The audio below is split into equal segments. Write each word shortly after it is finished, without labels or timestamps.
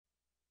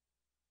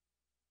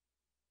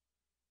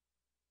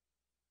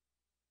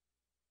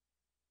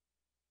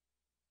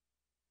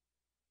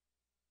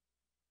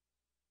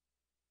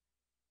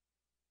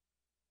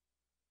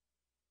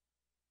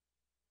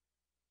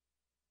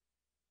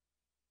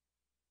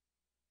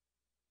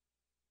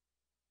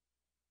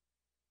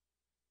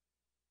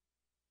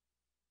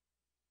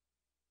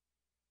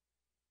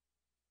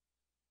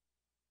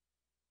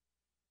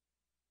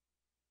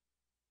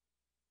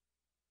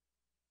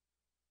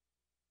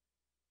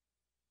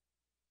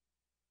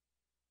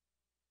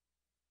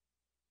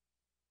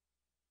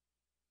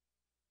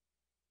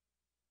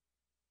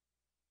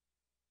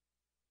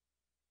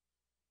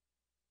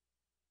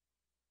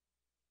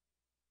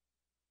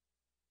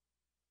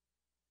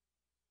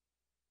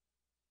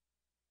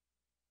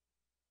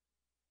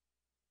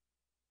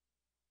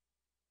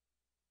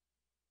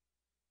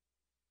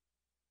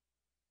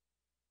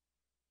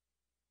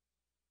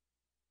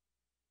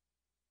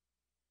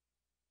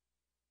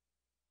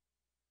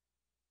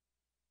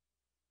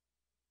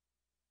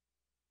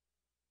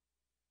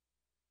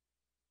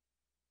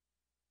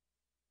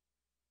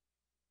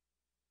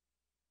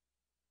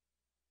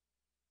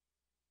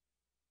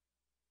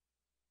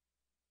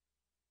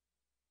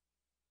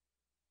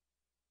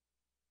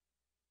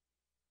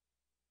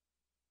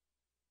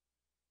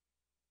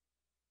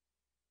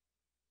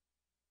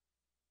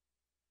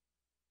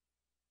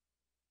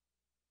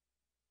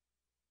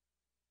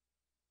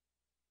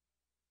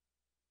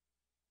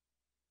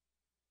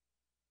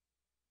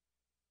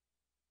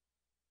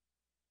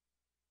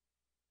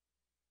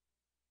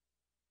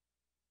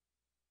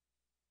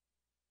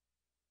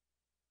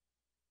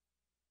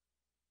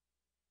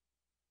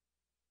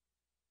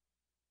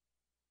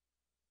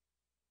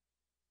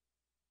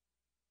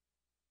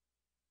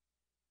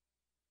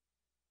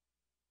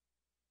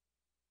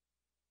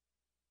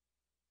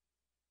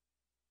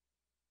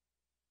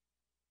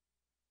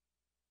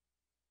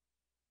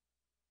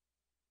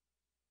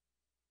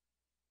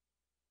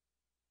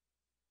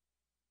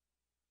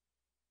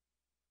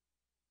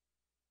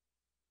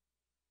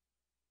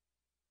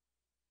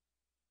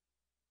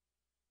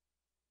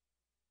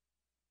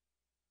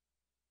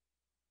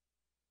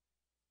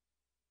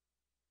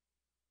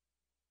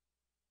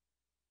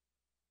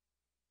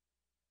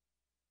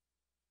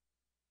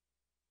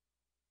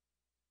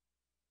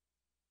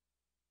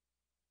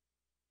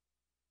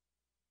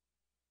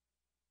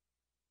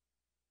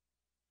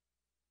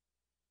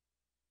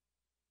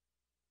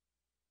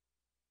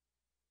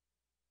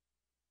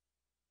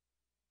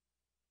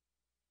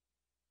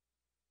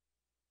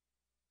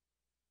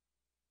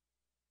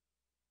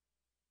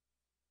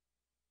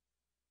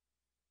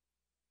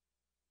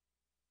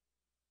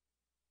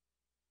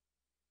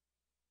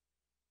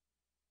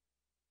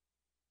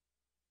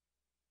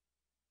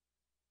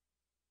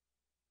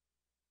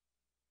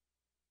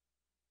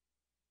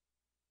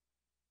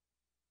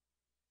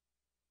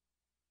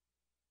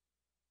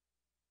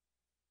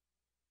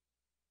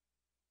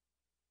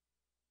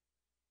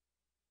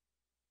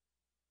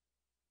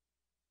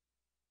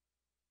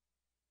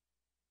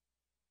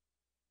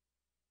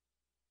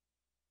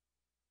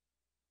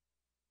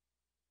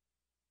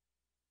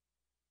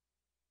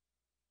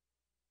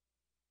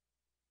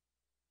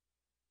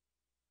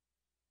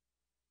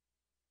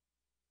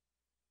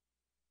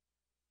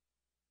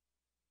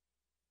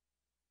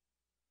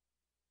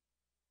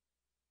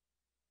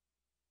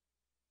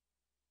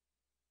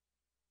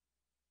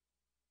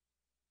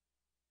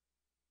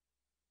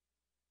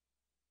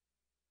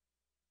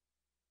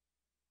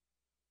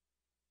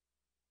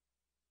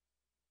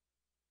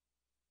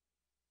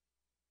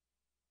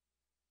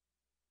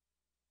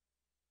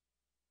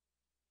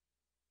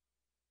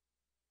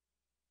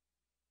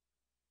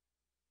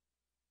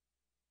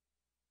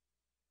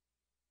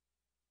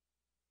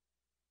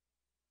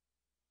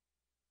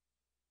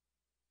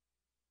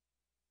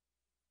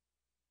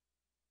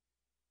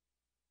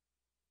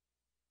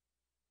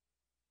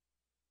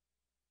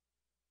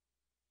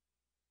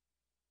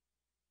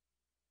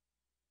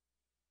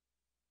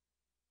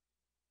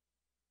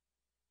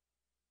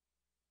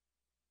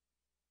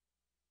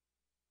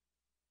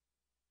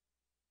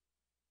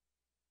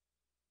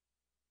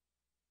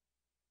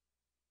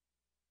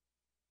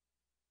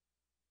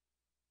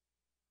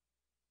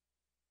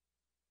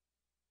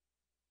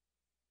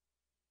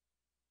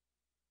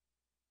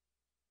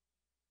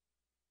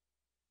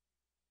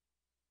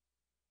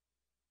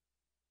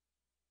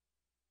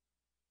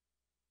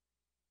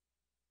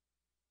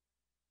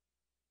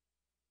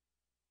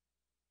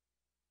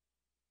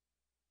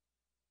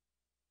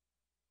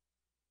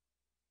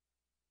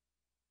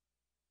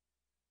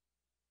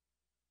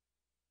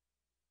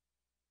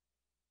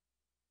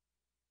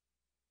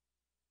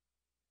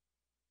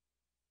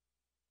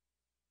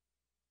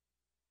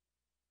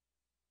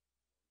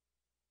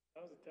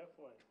That was a tough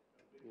one.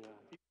 Yeah.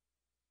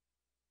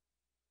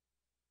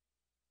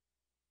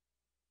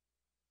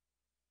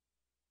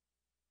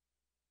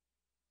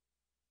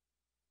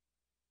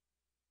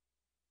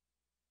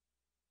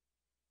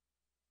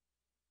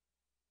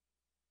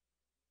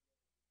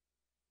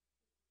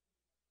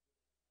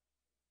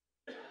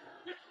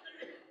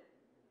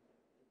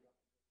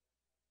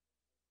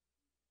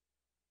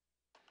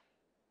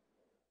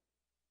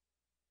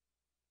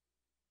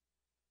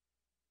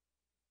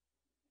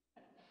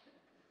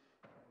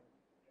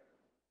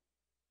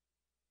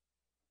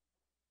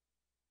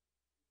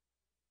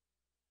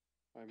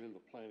 I'm in the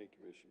planning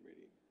commission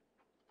meeting.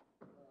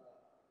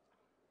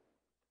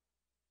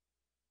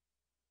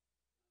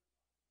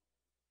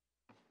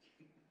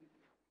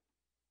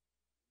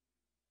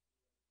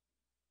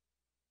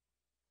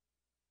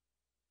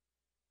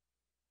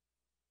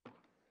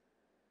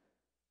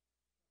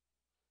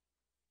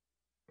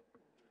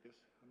 Yes,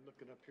 I'm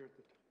looking up here at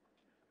the,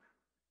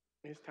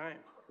 It's time.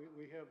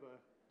 we have a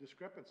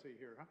discrepancy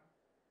here, huh?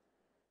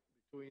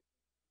 Between,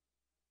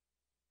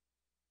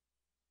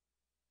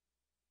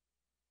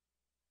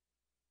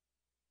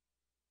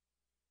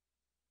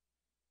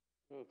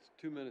 Well, it's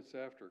 2 minutes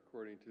after,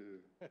 according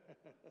to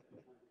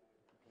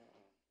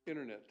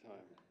internet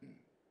time.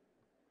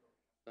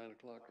 9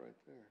 o'clock right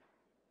there.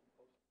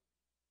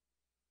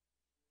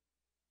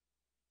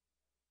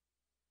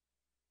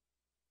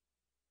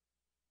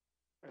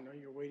 I know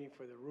you're waiting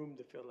for the room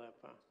to fill up,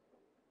 huh?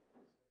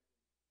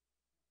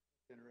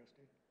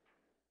 interesting.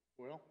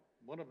 Well,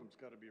 one of them's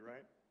gotta be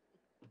right.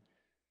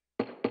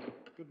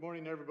 Good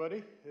morning,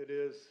 everybody. It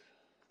is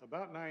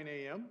about 9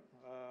 a.m.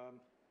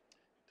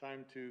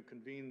 Time to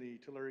convene the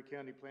Tulare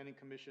County Planning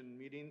Commission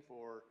meeting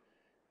for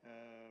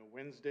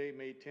Wednesday,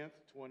 May 10th,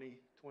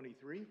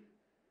 2023.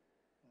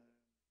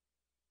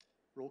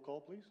 Roll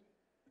call, please.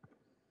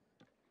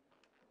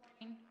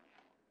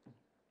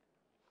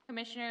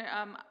 Commissioner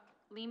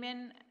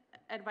Lehman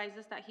advised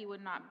us that he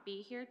would not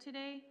be here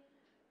today.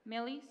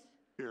 Millies?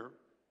 Here.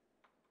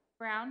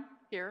 Brown?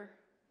 Here.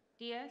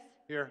 Diaz?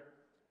 Here.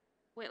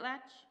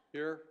 Whitlatch?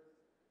 Here?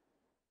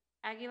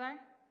 Aguilar?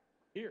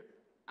 Here.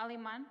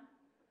 Aliman?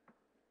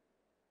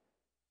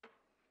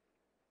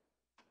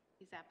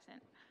 He's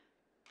absent.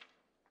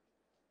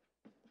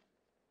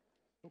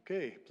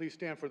 Okay, please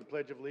stand for the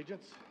Pledge of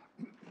Allegiance.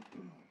 I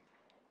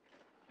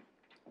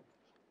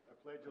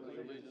pledge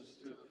allegiance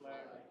to the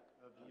flag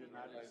of the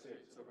United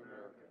States of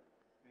America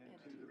and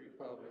to the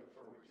republic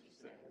for which it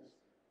stands,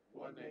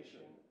 one nation,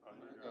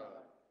 under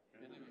God,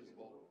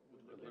 indivisible,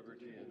 with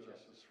liberty and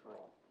justice for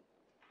all.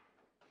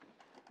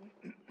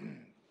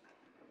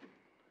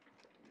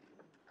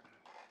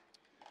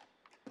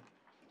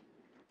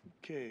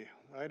 Okay,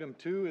 item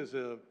 2 is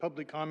a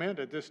public comment.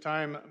 At this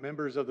time,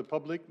 members of the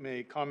public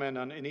may comment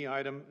on any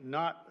item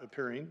not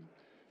appearing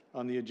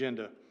on the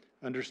agenda.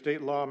 Under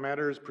state law,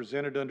 matters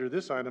presented under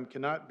this item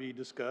cannot be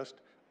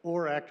discussed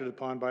or acted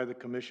upon by the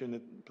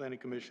Planning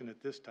Commission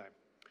at this time.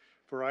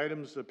 For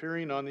items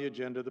appearing on the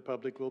agenda, the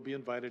public will be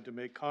invited to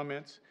make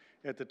comments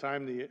at the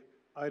time the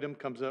item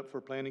comes up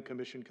for Planning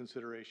Commission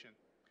consideration.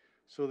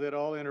 So that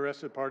all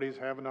interested parties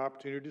have an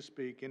opportunity to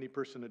speak, any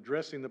person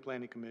addressing the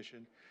Planning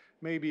Commission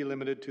may be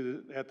limited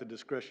to at the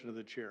discretion of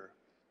the chair.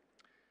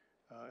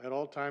 At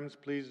all times,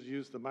 please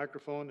use the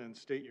microphone and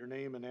state your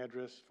name and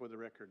address for the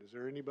record. Is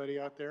there anybody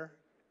out there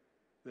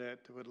that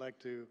would like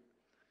to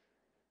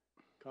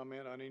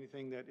comment on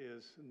anything that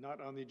is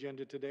not on the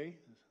agenda today?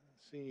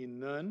 Seeing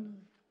none,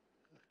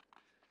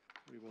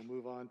 we will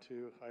move on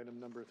to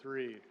item number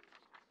 3.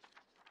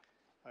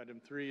 Item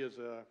 3 is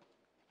a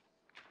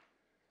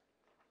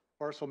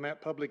parcel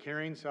map public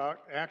hearings.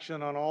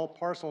 Action on all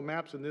parcel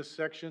maps in this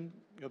section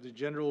of the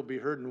agenda will be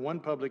heard in one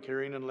public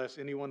hearing unless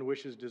anyone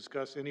wishes to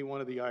discuss any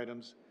one of the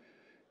items.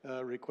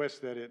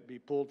 Request that it be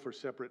pulled for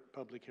separate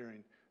public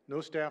hearing. No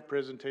staff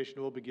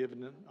presentation will be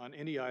given on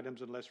any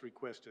items unless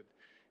requested.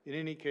 In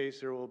any case,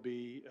 there will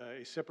be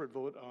a separate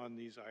vote on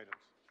these items.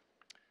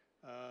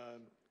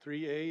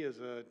 3A is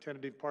a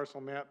tentative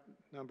parcel map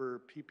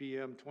number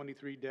PPM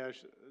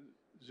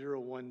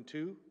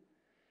 23-012.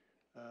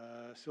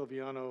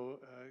 Silviano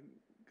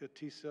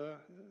Gatisa,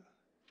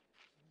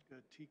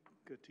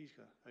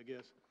 I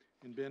guess,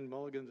 and Ben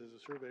Mulligans is a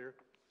surveyor.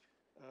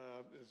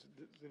 Does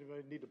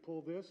anybody need to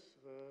pull this?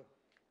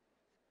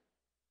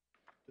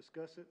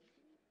 Discuss it?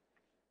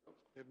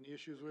 Have any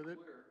issues with it?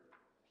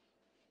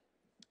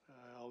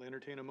 I'll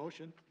entertain a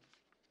motion.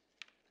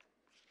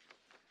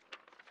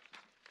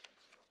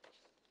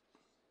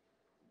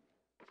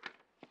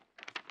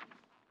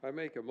 I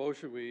make a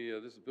motion,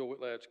 this is Bill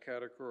Whitlatch,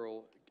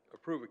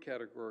 approve a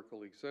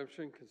categorical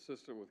exemption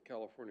consistent with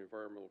California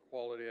Environmental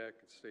Quality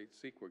Act and state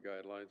CEQA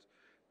guidelines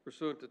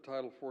pursuant to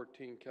Title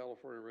 14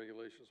 California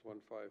Regulations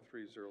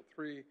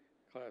 15303,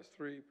 Class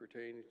 3,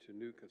 pertaining to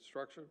new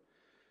construction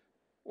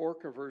or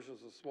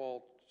conversions of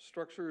small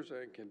structures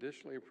and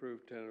conditionally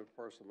approved tentative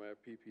parcel map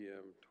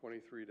PPM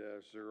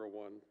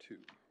 23-012.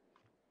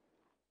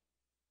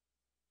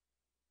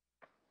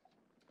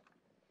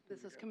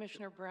 This is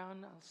Commissioner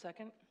Brown. I'll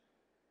second.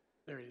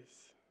 There it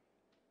is.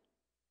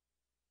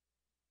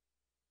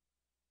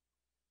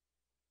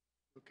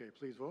 Okay,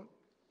 please vote.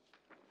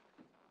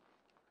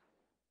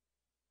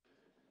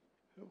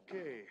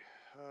 Okay,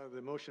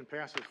 the motion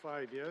passes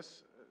 5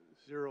 yes,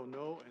 0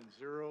 no, and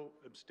 0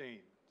 abstain.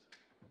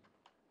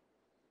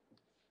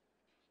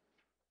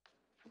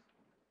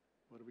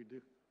 What do we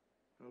do?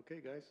 Okay,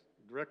 guys,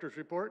 director's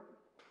report?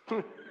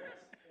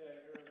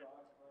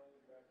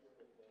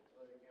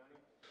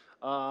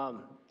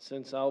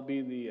 Since I'll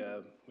be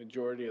the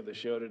majority of the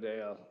show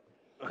today,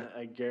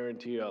 I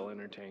guarantee I'll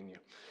entertain you.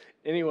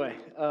 Anyway,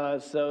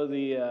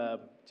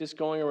 just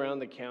going around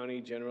the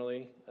county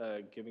generally,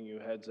 giving you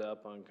a heads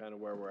up on kind of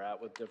where we're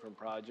at with different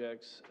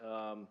projects.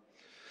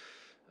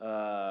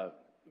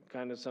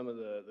 Kind of some of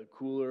the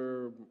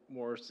cooler,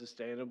 more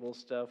sustainable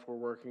stuff we're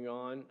working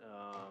on.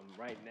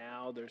 Right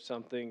now, there's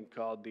something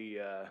called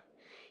the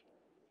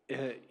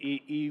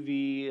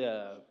EV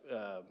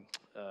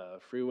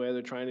freeway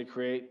they're trying to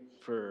create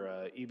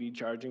for EV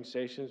charging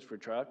stations for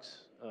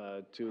trucks.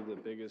 Two of the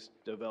biggest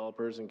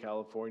developers in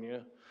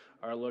California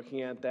are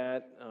looking at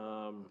that.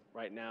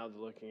 Right now, they're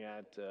looking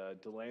at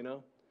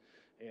Delano,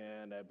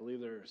 and I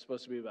believe they're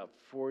supposed to be about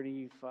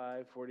 40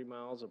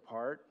 miles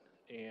apart.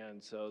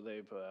 And so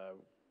they've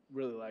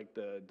really liked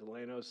the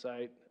Delano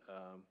site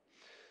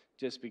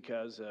just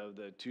because of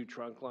the two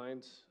trunk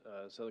lines,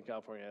 Southern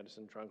California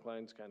Edison trunk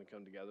lines kind of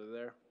come together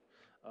there.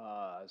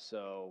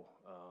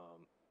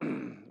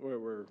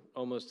 We're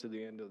almost to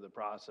the end of the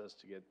process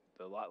to get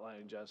the lot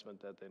line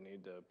adjustment that they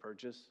need to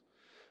purchase.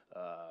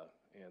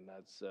 And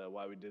that's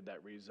why we did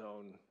that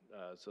rezone,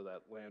 so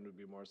that land would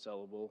be more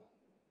sellable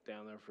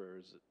down there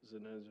for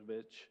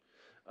Zaninovich.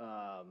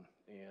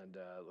 And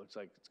it looks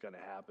like it's going to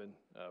happen.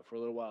 For a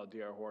little while,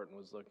 D.R. Horton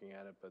was looking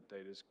at it, but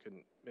they just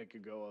couldn't make a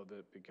go of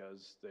it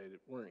because they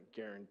weren't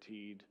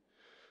guaranteed,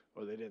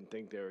 or they didn't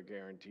think they were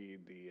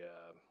guaranteed the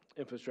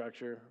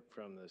infrastructure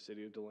from the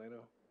city of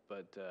Delano.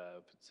 But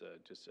if it's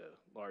just a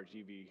large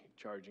EV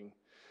charging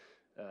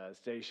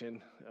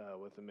station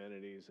with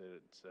amenities,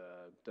 it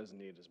doesn't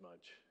need as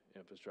much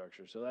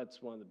infrastructure. So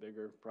that's one of the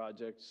bigger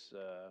projects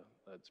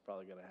that's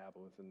probably going to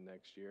happen within the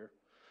next year.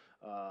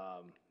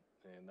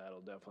 And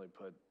that'll definitely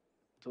put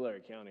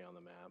Tulare County on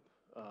the map.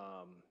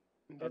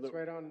 That's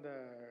right on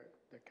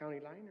the county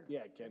line, or?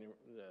 Yeah, County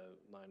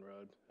Line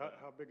Road.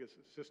 How big is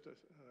the system,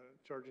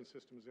 charging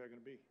system is that going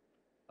to be?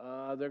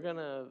 They're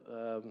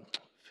gonna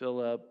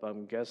fill up,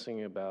 I'm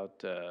guessing,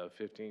 about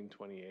 15,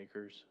 20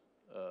 acres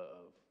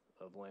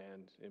of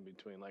land in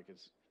between, like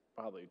it's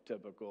probably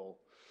typical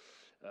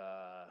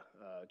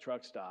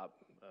truck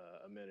stop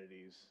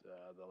amenities.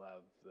 They'll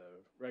have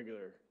the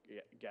regular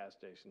gas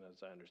station,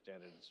 as I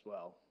understand it, as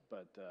well.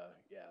 But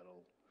yeah,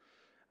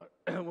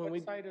 it'll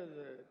What side of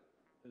the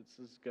this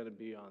is gonna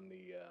be on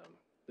the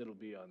it'll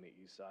be on the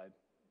east side.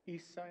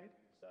 east side?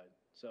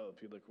 So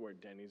if you look where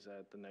Denny's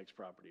at, the next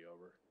property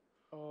over.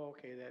 Oh,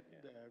 okay, the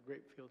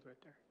grape field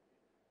right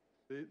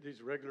there.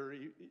 These regular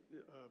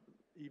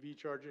EV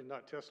charging,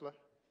 not Tesla?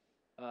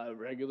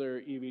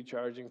 Regular EV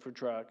charging for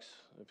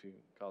trucks, if you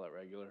call it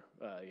regular.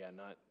 Yeah,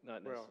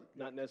 Well,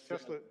 not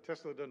necessarily.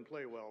 Tesla doesn't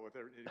play well with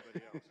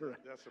anybody else.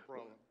 Right. That's the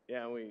problem.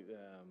 Yeah,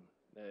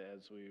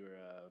 as we were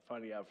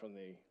finding out from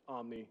the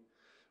Omni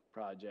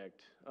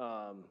project.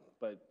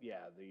 But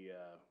yeah,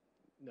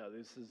 no,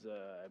 this is,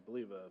 I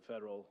believe, a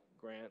federal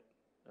grant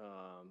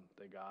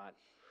they got.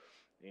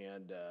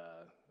 And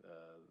the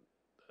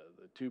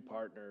two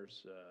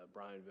partners,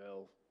 Brian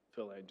Vale,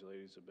 Phil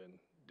Angelides, have been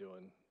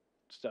doing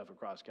stuff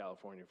across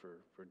California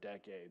for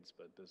decades,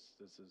 but this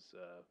is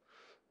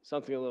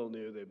something a little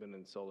new. They've been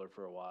in solar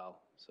for a while,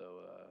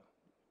 so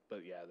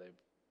but yeah, they've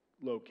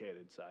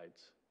located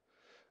sites.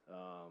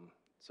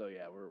 So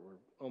yeah, we're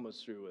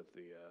almost through with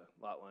the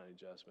lot line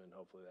adjustment.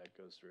 Hopefully that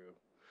goes through,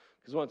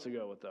 because once they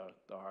go with the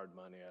hard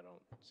money, I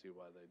don't see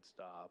why they'd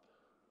stop.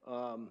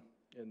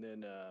 And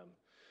then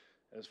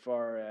as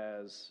far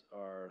as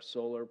our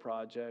solar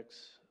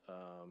projects,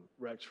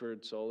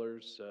 Rexford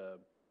Solar's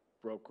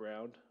broke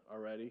ground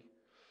already.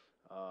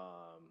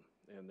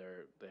 And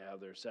they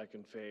have their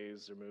second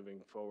phase they're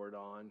moving forward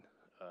on.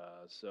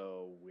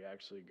 So we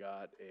actually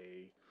got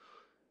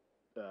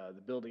the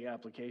building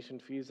application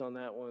fees on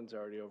that one's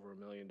already over $1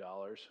 million.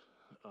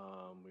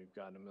 We've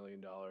gotten $1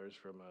 million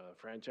from a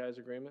franchise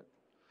agreement.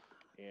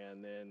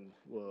 And then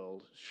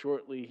we'll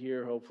shortly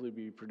here hopefully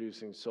be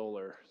producing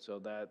solar. So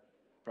that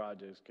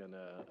project's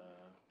gonna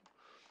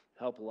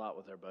help a lot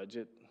with our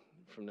budget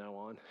from now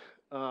on.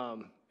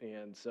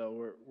 And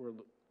so we're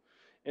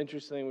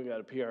interesting, we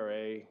got a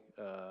PRA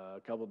a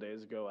couple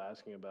days ago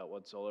asking about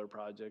what solar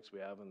projects we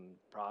have in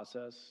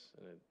process,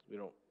 and we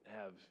don't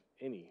have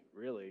any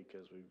really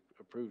because we've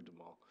approved them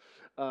all.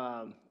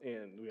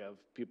 And we have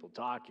people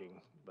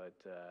talking, but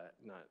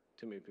not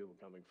too many people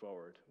coming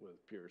forward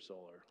with pure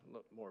solar.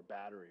 More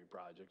battery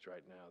projects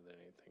right now than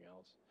anything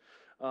else.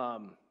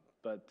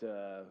 But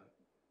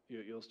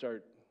you'll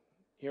start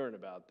hearing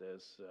about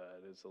this.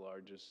 It is the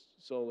largest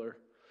solar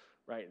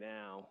right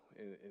now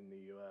in the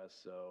U.S.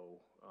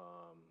 So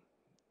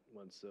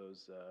once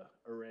those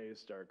arrays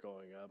start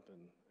going up,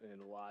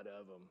 and a lot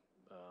of them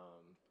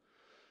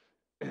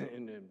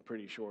in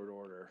pretty short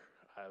order,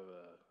 I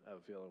have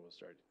a feeling we'll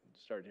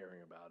start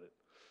hearing about it.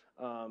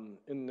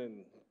 And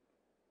then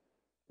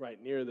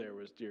right near there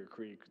was Deer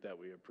Creek that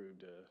we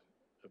approved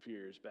a few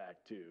years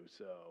back too.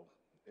 So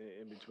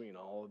in between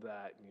all of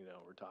that,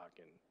 we're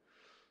talking,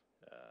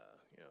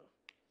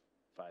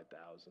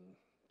 5,000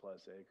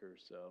 plus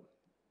acres. So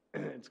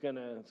it's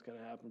gonna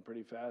happen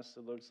pretty fast,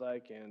 it looks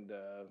like. And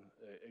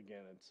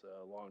again, it's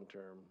a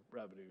long-term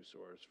revenue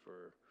source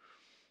for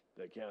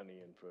the county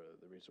and for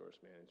the Resource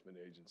Management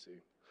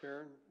Agency.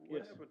 Karen, what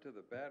Yes. happened to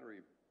the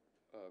battery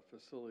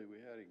facility we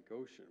had in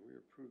Goshen? We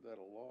approved that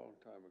a long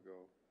time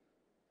ago.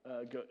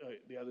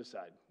 The other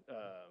side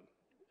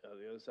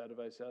of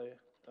Visalia,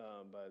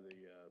 by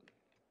the,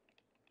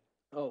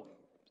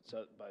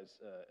 by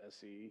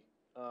SCE.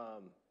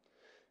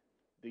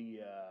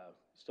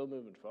 Still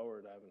moving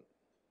forward. I haven't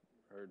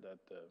heard that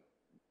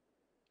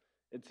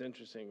it's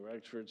interesting,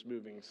 Rexford's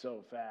moving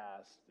so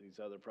fast. These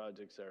other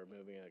projects are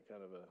moving at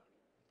kind of a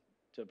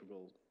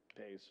typical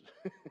pace.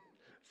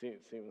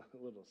 seem a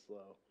little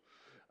slow.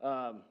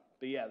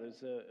 But yeah,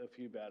 there's a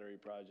few battery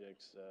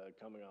projects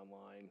coming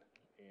online,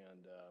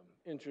 and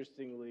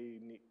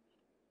interestingly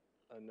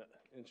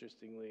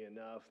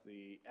enough,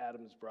 the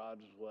Adams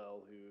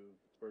Broadwell, who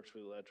works for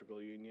the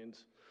electrical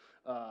unions,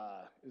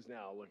 is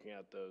now looking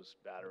at those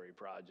battery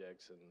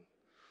projects and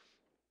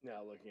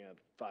now looking at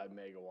 5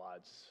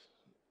 megawatts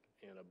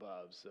and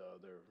above. So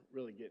they're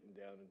really getting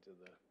down into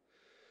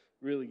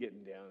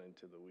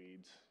the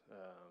weeds,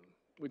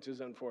 which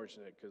is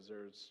unfortunate because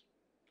there's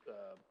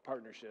a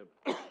partnership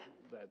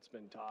that's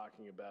been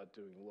talking about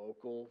doing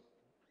local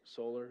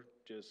solar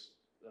just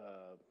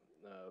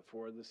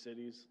for the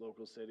cities,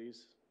 local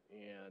cities,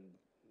 and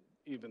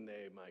even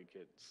they might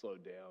get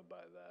slowed down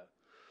by the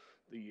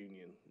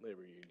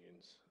labor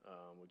unions,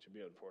 which would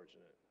be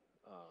unfortunate.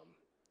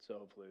 So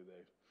hopefully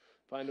they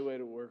find a way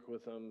to work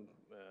with them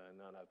and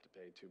not have to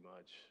pay too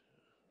much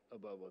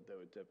above what they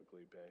would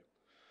typically pay.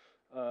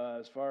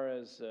 As far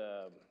as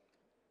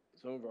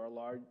some of our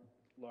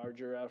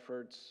larger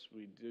efforts,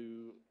 we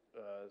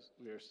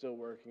are still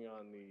working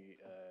on the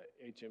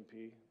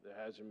HMP, the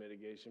Hazard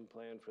Mitigation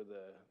Plan for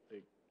the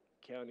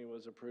county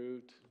was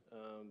approved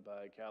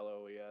by Cal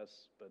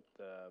OES, but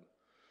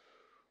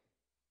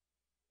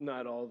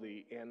not all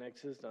the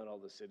annexes, not all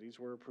the cities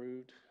were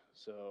approved.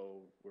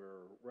 So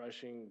we're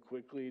rushing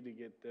quickly to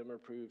get them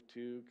approved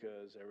too,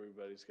 because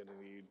everybody's going to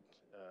need,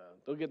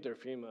 they'll get their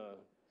FEMA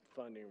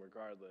funding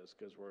regardless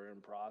because we're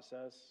in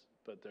process,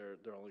 but they're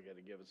only going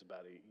to give us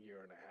about a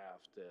year and a half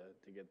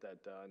to get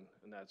that done.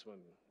 And that's when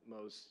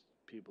most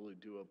people who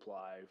do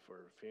apply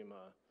for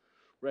FEMA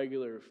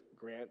regular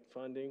grant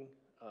funding,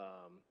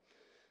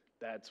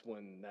 that's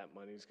when that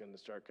money's going to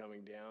start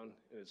coming down.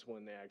 And it's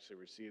when they actually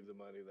receive the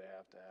money, they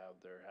have to have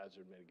their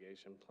hazard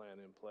mitigation plan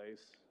in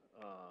place.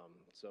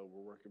 So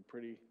we're working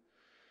pretty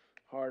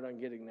hard on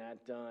getting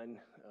that done.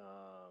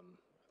 I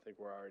think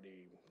we're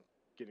already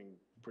getting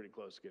pretty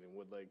close to getting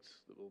Wood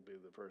Lakes. That will be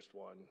the first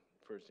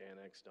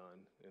annex done.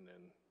 And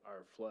then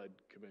our flood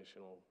commission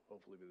will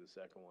hopefully be the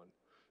second one.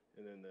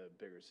 And then the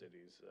bigger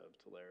cities of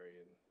Tulare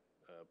and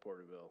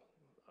Porterville,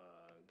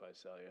 and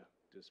Visalia,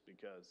 just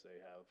because they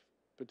have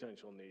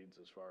potential needs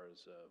as far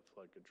as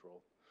flood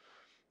control.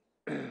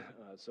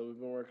 So we've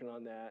been working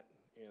on that,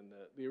 and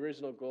the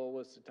original goal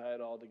was to tie it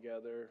all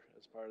together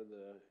as part of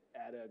the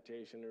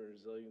adaptation and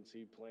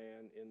resiliency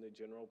plan in the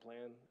general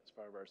plan as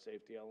part of our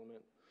safety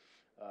element.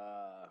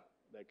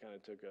 That kind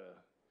of took a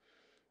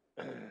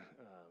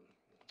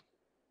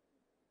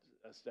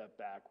step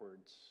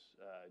backwards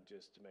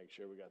just to make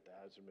sure we got the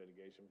hazard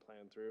mitigation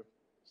plan through.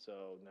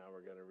 So now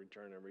we're going to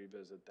return and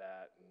revisit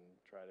that and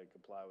try to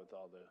comply with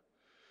all the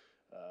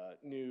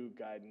new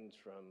guidance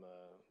from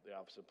the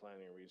Office of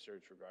Planning and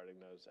Research regarding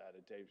those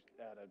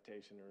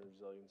adaptation and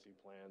resiliency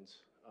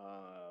plans,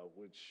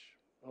 which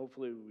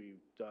hopefully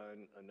we've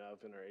done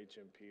enough in our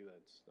HMP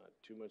that's not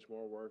too much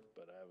more work,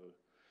 but I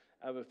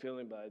have a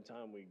feeling by the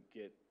time we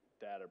get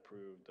that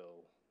approved,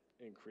 they'll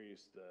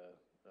increase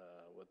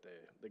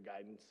the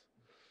guidance,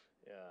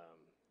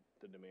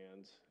 the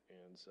demands,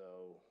 and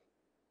so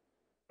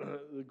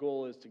the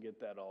goal is to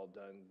get that all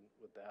done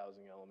with the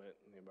housing element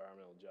and the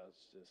environmental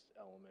justice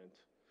element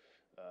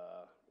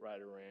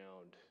right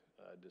around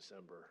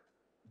December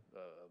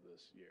of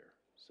this year.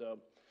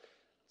 So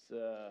it's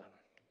a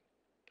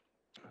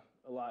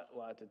lot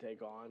to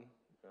take on,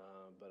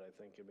 but I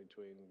think in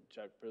between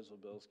Chuck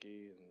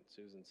Prizelbilski and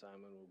Susan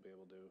Simon, we'll be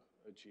able to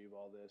achieve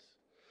all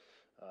this.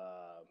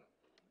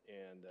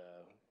 And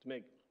to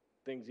make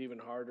things even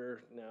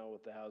harder now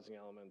with the housing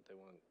element, they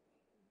want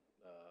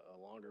a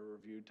longer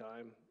review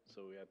time,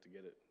 so we have to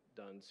get it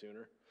done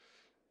sooner.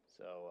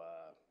 So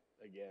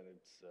again,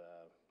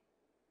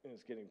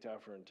 it's getting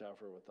tougher and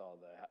tougher with all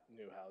the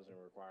new housing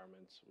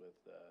requirements, with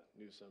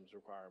nuisance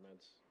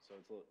requirements. So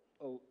it's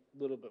a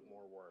little bit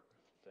more work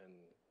than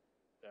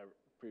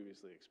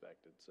previously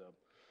expected. So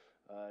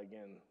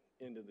again,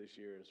 end of this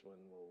year is when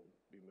we'll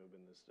be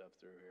moving this stuff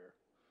through here.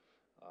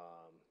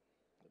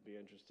 It'll be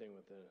interesting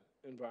with the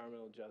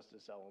environmental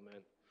justice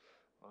element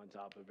on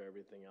top of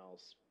everything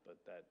else, but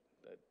that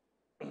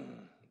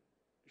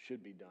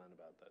should be done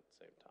about that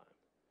same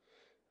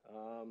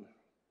time.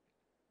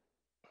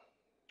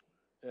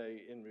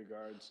 In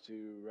regards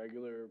to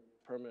regular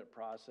permit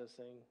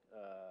processing,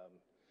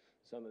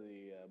 some of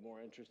the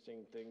more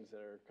interesting things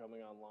that are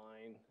coming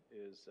online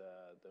is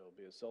there will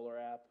be a solar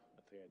app.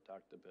 I think I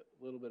talked a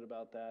little bit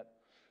about that,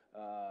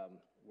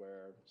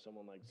 where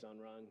someone like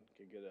Sunrun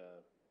could get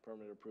a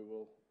permit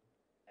approval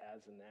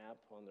as an app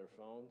on their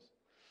phones.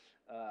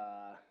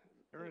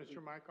 Aaron, is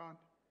your mic on?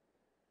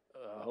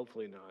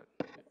 Hopefully not.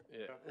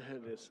 Yeah,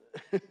 it is.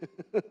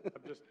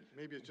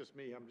 Maybe it's just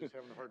me, I'm just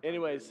having a hard time.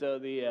 Anyway,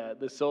 hearing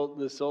you. so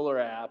the solar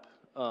app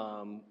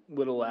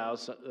would allow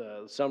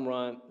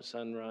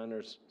Sunrun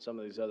or some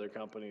of these other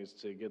companies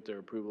to get their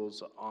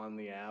approvals on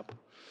the app,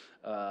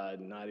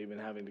 not even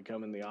having to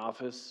come in the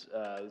office.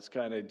 It's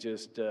kind of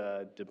just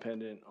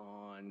dependent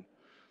on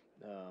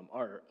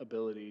our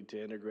ability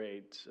to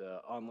integrate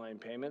online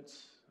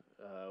payments.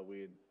 We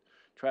had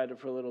tried it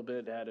for a little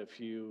bit, had a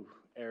few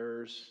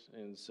errors,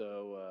 and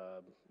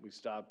so we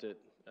stopped it,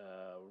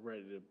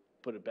 ready to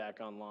put it back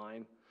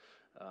online.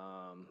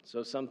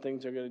 So some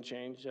things are going to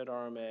change at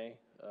RMA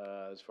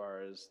as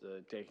far as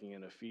the taking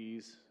in of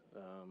fees.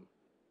 There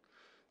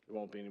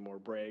won't be any more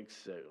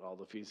breaks. All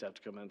the fees have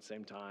to come in at the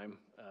same time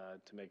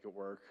to make it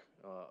work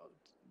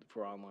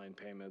for online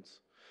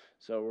payments.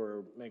 So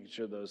we're making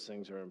sure those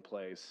things are in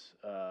place.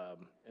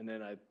 And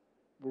then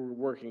we're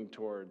working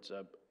towards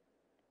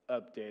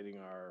updating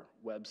our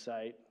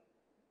website,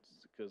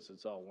 because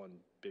it's all one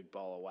big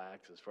ball of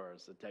wax as far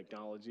as the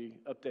technology,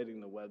 updating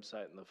the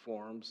website and the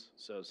forms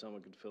so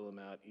someone could fill them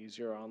out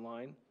easier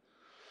online.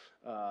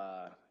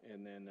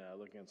 And then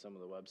looking at some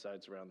of the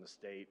websites around the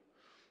state,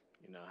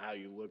 you know, how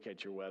you look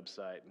at your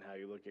website and how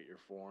you look at your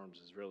forms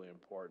is really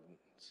important.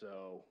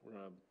 So we're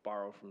going to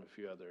borrow from a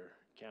few other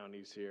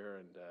counties here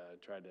and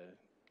try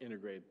to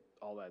integrate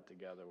all that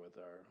together with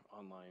our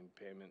online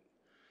payment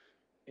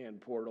and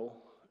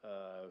portal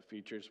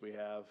features we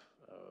have.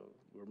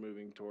 We're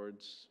moving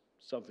towards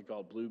something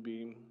called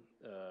Bluebeam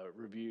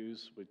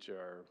reviews, which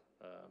are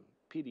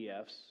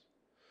PDFs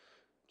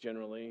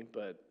generally,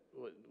 but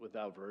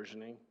without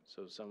versioning,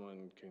 so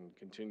someone can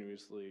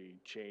continuously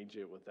change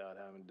it without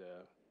having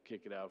to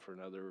kick it out for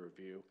another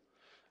review.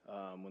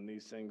 When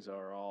these things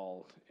are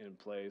all in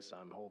place,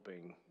 I'm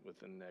hoping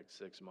within the next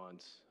 6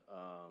 months,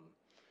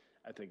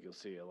 I think you'll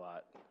see a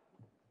lot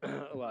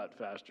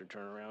faster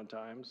turnaround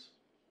times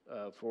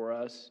for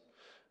us.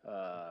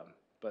 But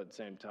at the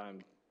same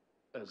time,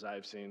 as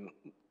I've seen,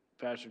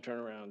 faster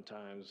turnaround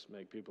times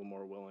make people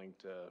more willing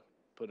to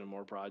put in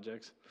more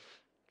projects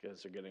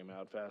because they're getting them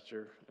out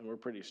faster. And we're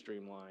pretty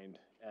streamlined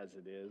as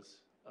it is,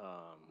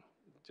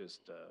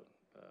 just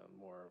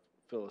more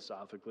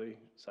philosophically,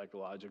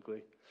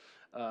 psychologically.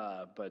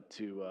 But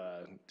to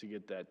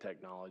get that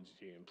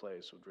technology in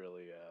place would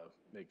really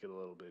make it a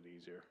little bit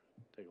easier.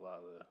 Take a lot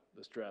of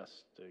the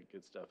stress to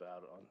get stuff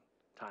out on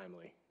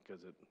timely,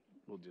 because it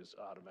will just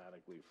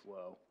automatically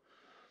flow.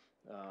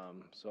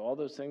 So all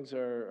those things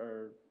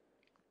are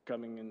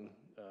coming in.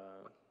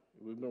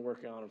 We've been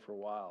working on it for a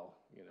while.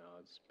 You know,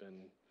 it's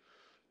been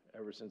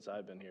ever since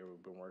I've been here.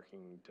 We've been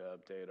working to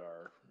update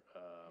our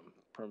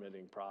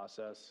permitting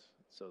process.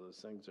 So those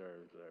things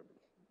are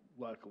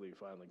luckily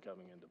finally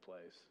coming into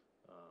place.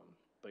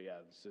 But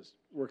yeah, it's just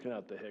working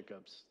out the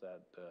hiccups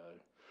that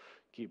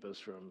keep us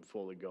from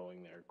fully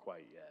going there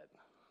quite yet.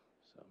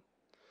 So.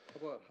 How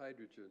about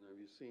hydrogen? Have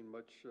you seen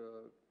much?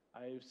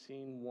 I've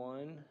seen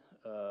one.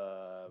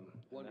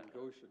 One in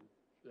Goshen.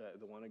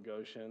 The one in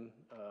Goshen,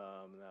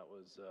 that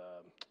was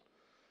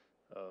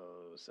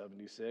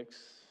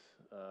 76.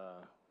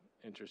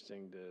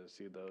 Interesting to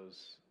see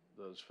those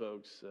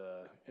folks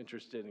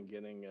interested in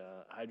getting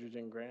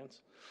hydrogen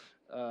grants.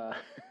 But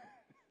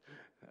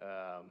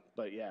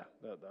yeah,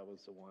 that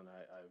was the one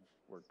I've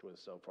worked with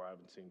so far. I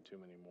haven't seen too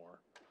many more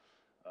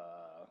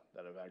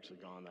that have actually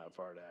gone that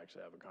far to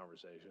actually have a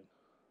conversation.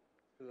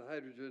 The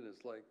hydrogen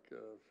is like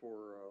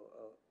for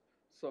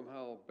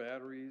somehow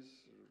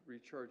batteries,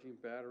 recharging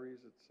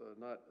batteries. It's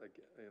not a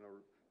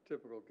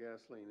typical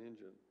gasoline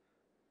engine.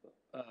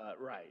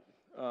 Right.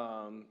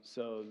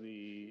 So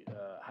the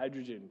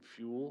hydrogen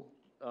fuel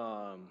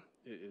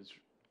is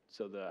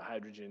so the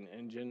hydrogen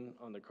engine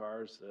on the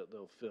cars that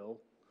they'll fill,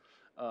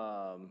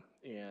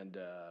 and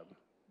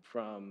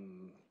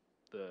from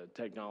the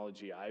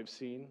technology I've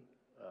seen,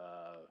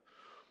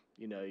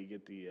 you know, you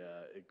get the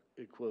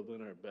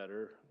equivalent or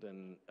better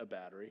than a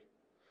battery.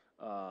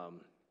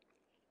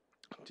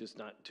 Just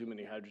not too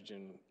many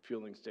hydrogen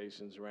fueling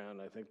stations around.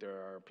 I think there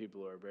are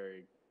people who are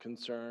very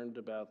concerned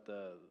about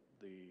the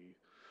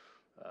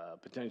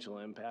potential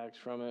impacts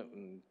from it,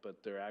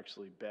 but they're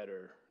actually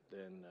better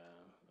than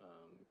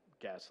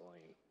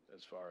gasoline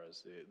as far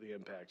as the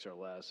impacts are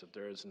less if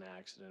there is an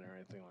accident or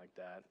anything like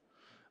that.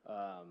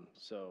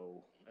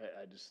 So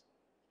I just,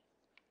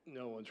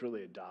 no one's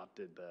really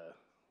adopted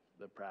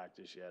the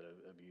practice yet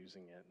of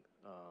using it.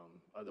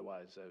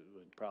 Otherwise, it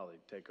would probably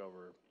take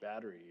over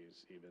battery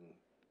use even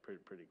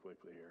pretty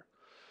quickly here,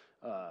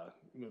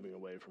 moving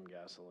away from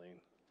gasoline.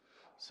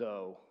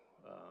 So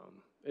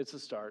it's a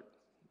start.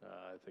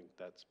 I think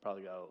that's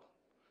probably got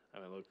I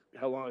mean, look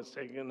how long it's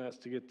taken us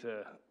to get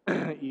to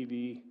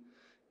EV.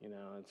 You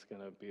know, it's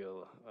gonna be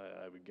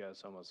I would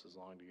guess almost as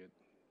long to get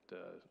to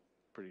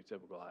pretty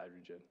typical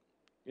hydrogen.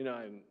 You know,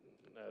 and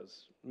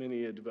as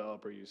many a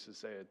developer used to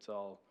say, it's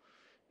all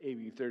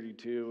AB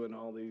 32 and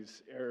all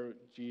these air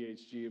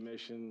GHG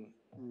emission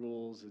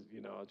rules.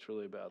 You know, it's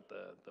really about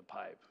the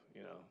pipe,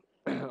 you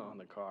know, on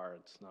the car.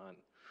 It's not,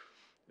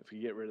 if you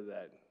get rid of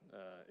that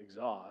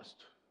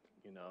exhaust,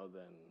 you know,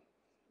 then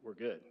we're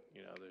good.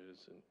 You know, there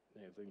isn't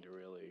anything to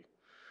really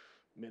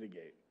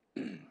mitigate.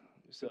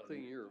 So, Good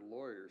thing you're a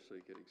lawyer, so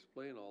you can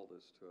explain all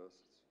this to us.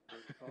 It's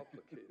very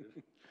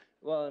complicated.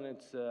 well, and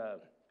it's,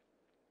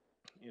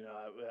 you know,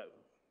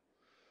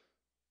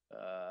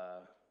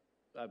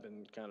 I've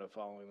been kind of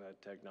following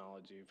that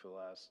technology for the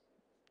last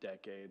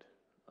decade,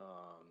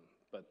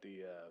 but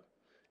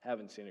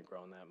haven't seen it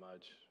growing that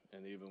much.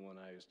 And even when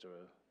I used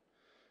to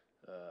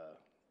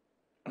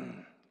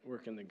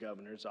work in the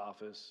governor's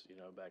office, you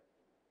know, back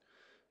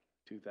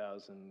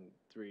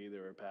 2003, they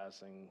were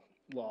passing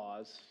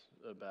laws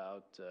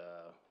about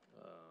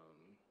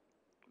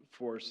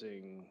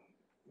forcing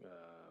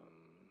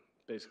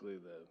basically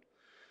the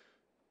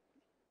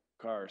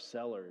car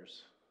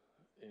sellers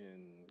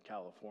in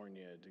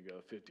California to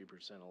go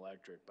 50%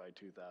 electric by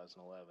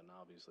 2011.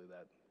 Obviously,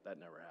 that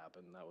never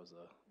happened. That was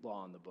a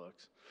law in the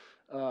books.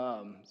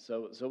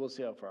 So we'll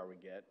see how far we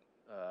get.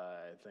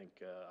 I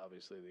think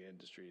obviously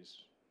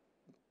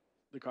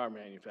the car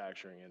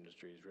manufacturing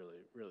industry is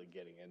really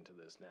getting into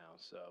this now.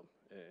 So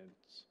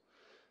it's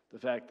the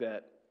fact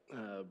that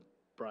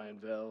Brian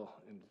Vell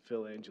and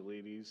Phil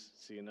Angelides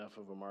see enough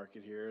of a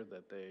market here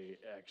that they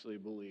actually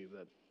believe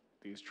that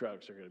these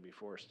trucks are going to be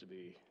forced to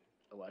be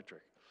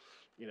electric,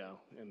 you know,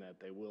 and that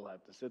they will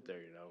have to sit there,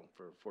 you know,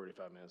 for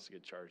 45 minutes to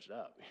get charged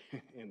up.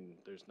 And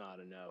there's not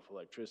enough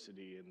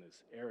electricity in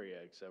this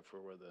area except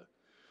for where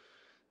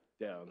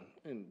down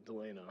in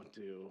Delano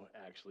to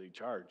actually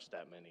charge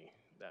that many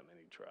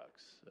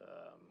trucks.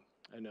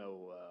 I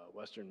know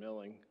Western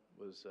Milling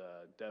was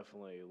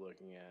definitely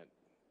looking at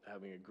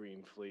having a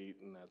green fleet,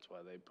 and that's why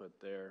they put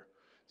their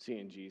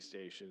CNG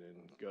station in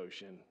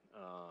Goshen.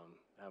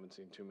 Haven't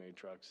seen too many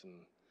trucks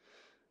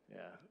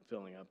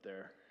filling up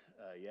there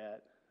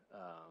yet.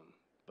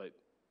 But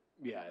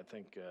yeah, I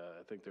think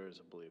there is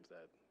a belief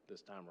that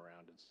this time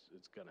around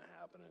it's going to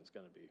happen, and it's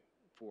going to be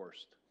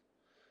forced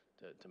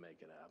to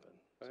make it happen.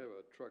 I have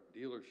a truck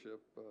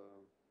dealership,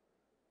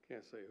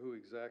 can't say who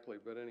exactly,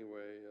 but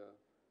anyway,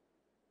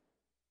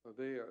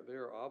 they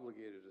are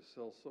obligated to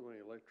sell so many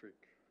electric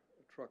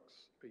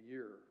trucks a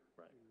year.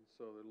 Right. And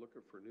so they're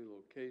looking for new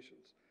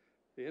locations.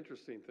 The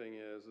interesting thing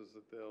is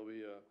that there'll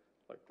be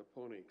like the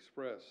Pony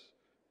Express.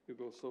 You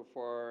go so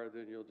far,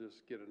 then you'll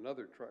just get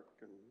another truck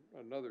and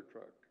another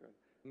truck.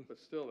 But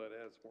still, that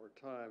adds more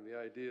time. The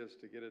idea is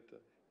to get it to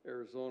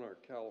Arizona or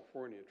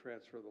California,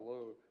 transfer the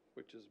load,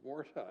 which is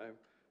more time,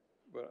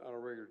 but on a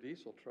regular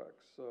diesel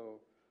truck.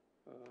 So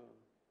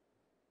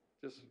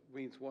just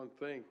means one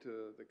thing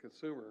to the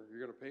consumer: you're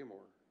going to pay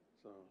more.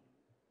 So.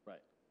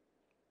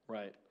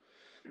 Right.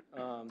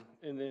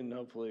 And then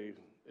hopefully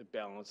it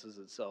balances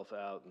itself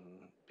out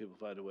and people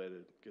find a way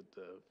to get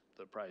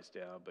the price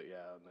down. But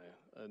yeah, on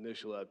the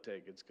initial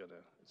uptake, it's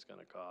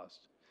gonna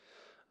cost.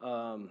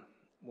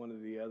 One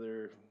of the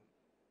other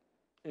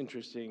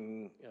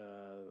interesting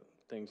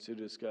things to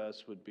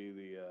discuss would be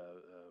the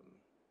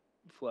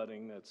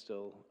flooding that's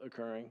still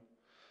occurring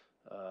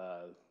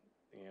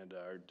and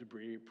our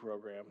debris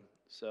program.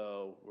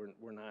 So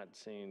we're not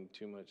seeing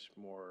too much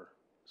more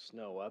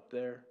snow up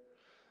there.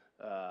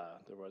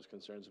 There was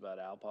concerns about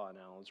Alpa and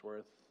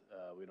Allensworth.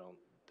 We don't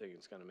think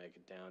it's going to make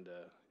it down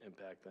to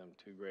impact them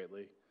too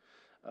greatly.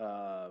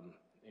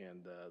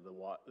 And the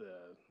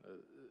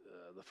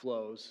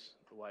flows,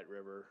 the White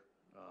River,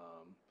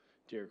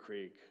 Deer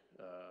Creek,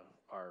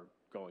 are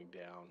going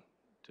down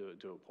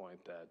to a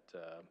point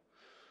that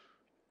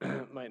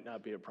might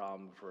not be a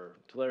problem for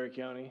Tulare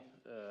County.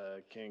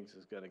 Kings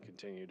is going to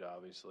continue to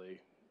obviously,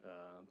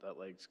 that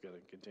lake's going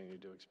to continue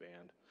to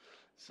expand.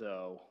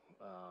 So,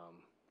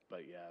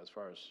 but yeah, as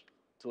far as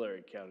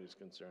Tulare County is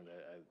concerned,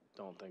 I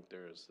don't think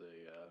there is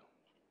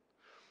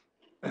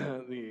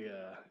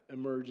the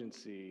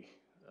emergency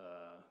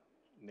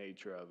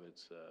nature of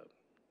it's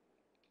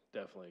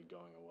definitely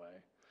going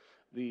away.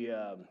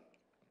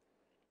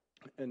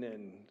 And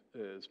then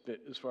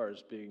as far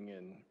as being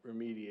in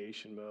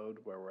remediation mode,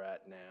 where we're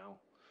at now,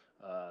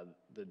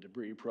 the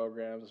debris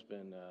program's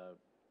been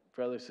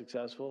fairly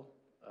successful.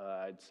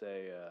 I'd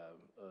say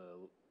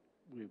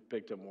we've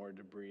picked up more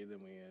debris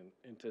than we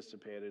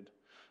anticipated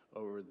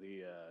over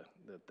the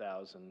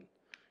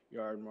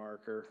 1,000-yard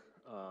marker.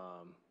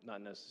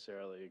 Not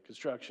necessarily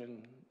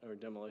construction or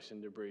demolition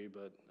debris,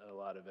 but a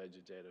lot of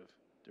vegetative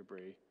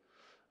debris.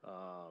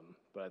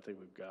 But I think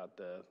we've got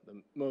the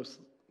most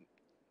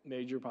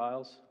major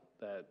piles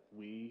that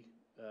we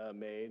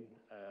made.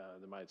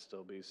 There might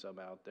still be some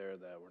out there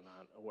that we're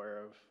not aware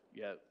of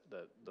yet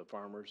that the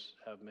farmers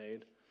have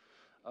made.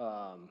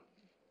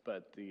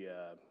 But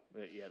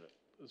yeah,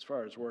 as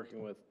far as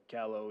working with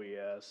Cal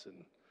OES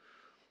and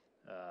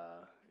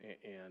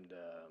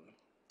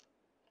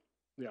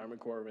The Army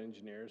Corps of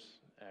Engineers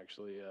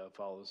actually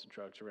follows the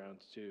trucks around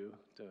too,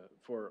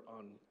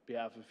 on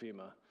behalf of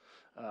FEMA.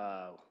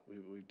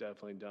 We've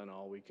definitely done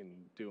all we can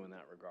do in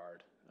that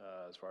regard,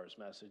 as far as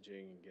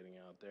messaging and getting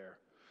out there,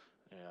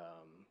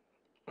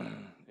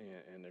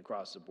 and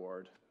across the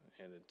board.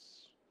 And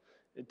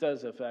it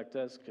does affect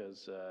us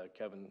because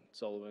Kevin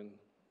Sullivan,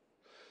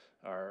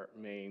 our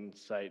main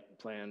site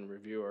plan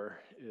reviewer,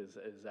 is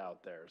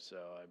out there. So,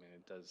 I mean,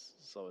 it does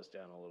slow us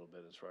down a little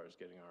bit as far as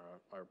getting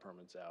our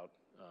permits out,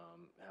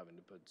 having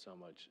to put so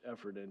much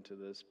effort into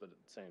this, but at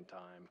the same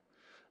time,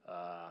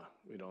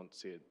 we don't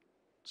see it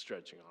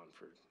stretching on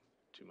for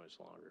too much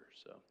longer.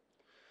 So,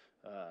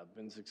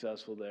 been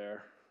successful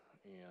there.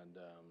 And,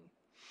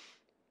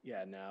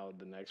 yeah, now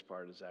the next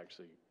part is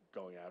actually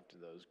going after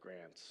those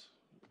grants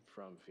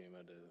from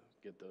FEMA to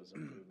get those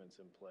improvements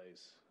in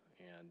place,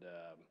 and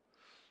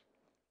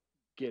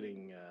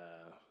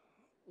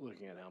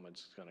looking at how much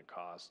it's going to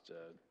cost to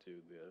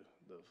do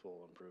the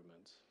full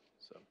improvements.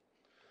 So,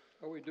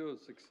 Are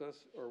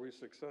we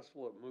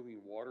successful at moving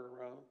water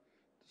around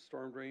to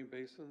storm drain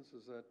basins?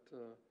 Is that,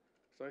 'cause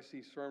I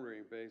see storm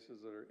drain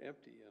basins that are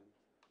empty and,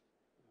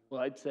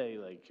 well, I'd say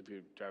like if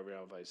you drive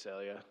around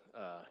Visalia,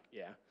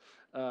 yeah.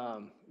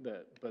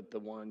 But the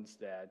ones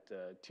that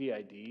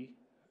TID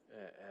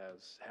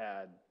has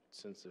had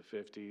since the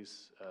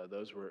 50s,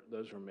 those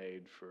were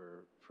made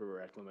for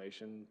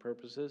reclamation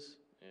purposes,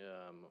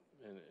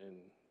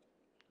 and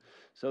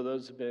so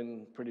those have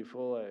been pretty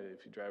full.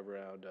 If you drive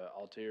around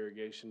Alta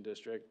Irrigation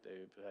District,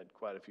 they've had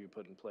quite a few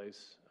put in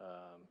place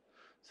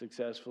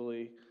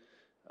successfully.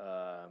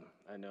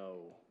 I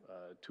know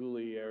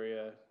Thule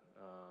area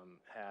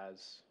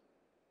has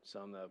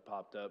some that have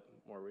popped up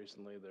more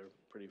recently. They're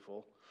pretty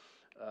full.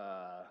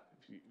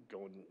 If you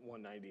go in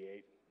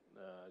 198,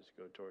 as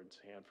you go towards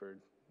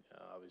Hanford,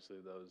 obviously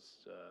those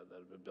that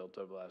have been built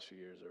over the last few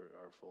years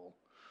are full.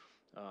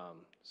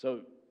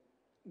 So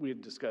we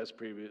had discussed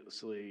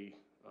previously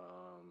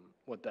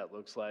what that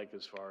looks like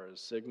as far as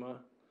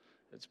Sigma.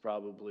 It's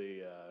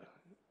probably,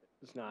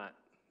 it's not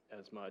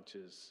as much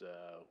as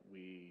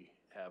we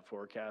have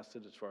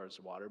forecasted as far as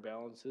water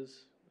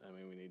balances. I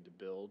mean, we need to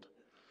build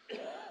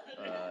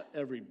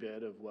every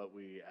bit of what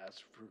we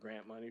asked for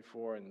grant money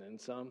for and then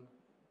some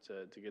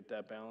to get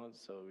that balance.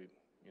 So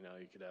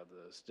you could have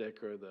the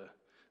stick or the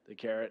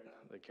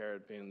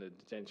carrot being the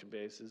detention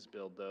bases,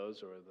 build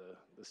those, or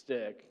the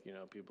stick,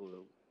 people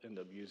who end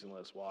up using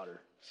less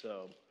water.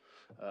 So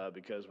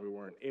because we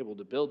weren't able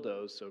to build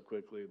those so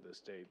quickly, the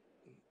state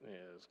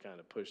has kind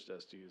of pushed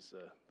us to use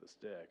the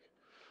stick.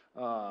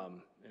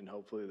 And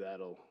hopefully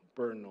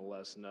burden will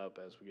lessen up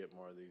as we get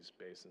more of these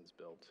basins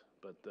built.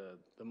 But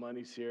the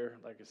money's here.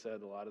 Like I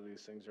said, a lot of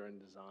these things are in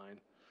design.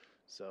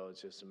 So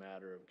it's just a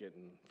matter of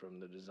getting from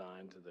the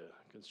design to the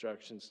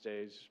construction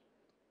stage.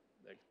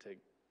 That could take,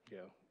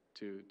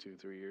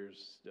 2-3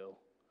 years still.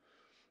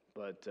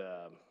 But,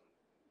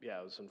 yeah,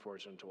 it was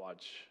unfortunate to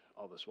watch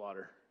all this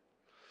water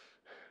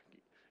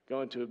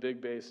go into a big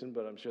basin,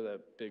 but I'm sure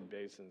that big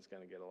basin's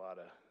going to get a lot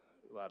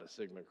of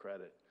Sigma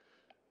credit.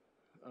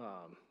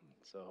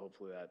 So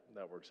hopefully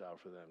that works out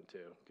for them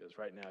too, because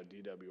right now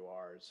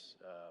DWRs,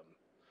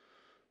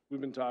 we've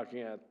been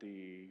talking at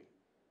the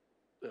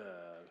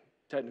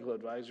technical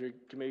advisory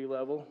committee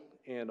level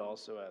and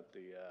also at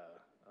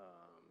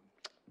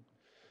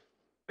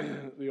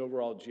the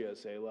overall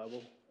GSA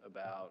level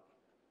about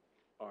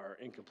our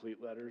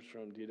incomplete letters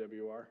from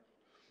DWR.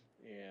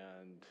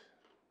 And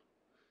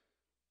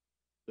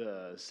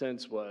the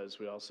sense was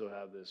we also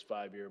have this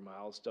 5-year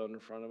milestone in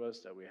front of us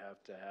that we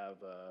have to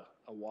have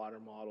a water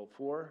model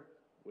for,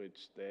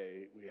 which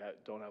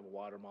don't have a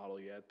water model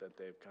yet that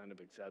they've kind of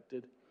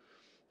accepted.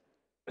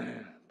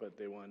 But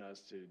they want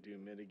us to do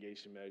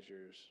mitigation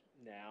measures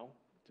now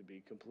to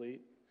be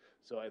complete.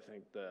 So I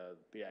think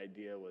the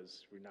idea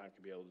was we're not going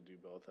to be able to do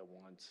both at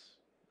once.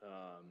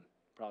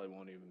 Probably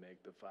won't even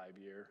make the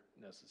 5-year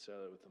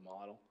necessarily with the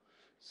model.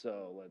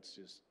 So let's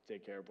just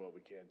take care of what we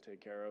can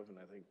take care of, and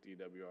I think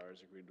DWR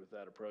has agreed with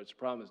that approach. The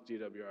problem is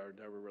DWR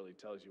never really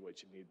tells you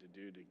what you need to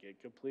do to get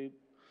complete.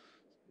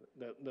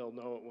 They'll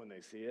know it when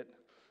they see it.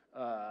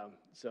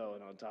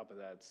 And on top of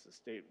that, it's the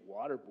State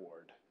Water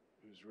Board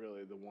who's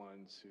really the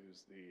ones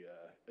who's the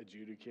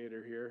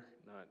adjudicator here,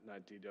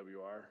 not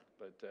DWR.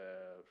 But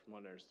from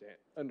what I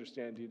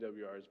understand,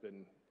 DWR has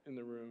been in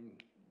the room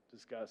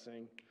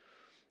discussing.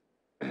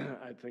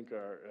 I think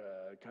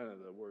our kind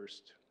of the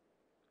worst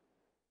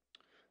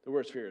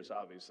fear is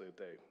obviously that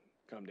they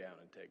come down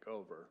and take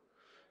over.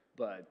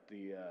 But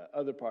the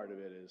other part of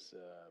it is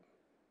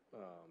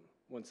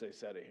once they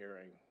set a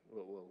hearing,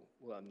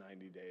 we'll have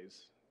 90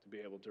 days to be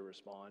able to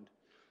respond.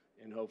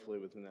 And hopefully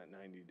within that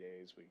 90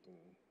 days, we can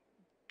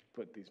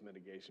put these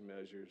mitigation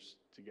measures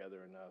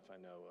together enough. I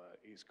know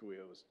East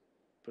Cahuilla was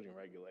putting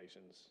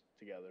regulations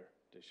together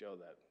to show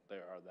that they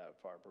are that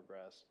far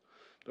progressed.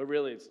 But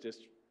really, it's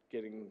just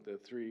getting the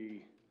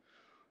 3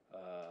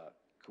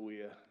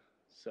 Cahuilla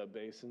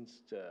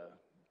subbasins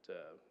to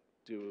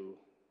do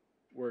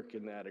work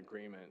in that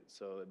agreement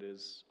so it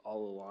is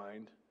all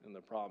aligned. And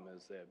the problem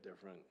is they have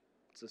different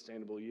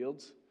sustainable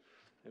yields.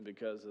 And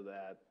because of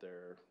that,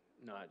 they're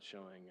not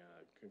showing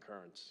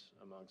concurrence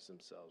amongst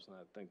themselves. And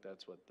I think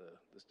that's what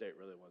the state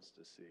really wants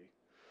to see.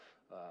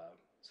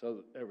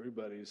 So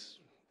everybody's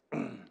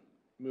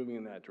moving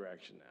in that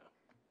direction now.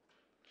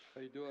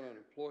 How you doing on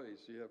employees?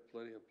 You have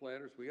plenty of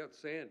planners. We got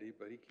Sandy,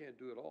 but he can't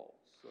do it all,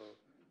 so.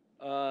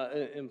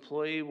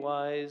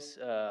 Employee-wise,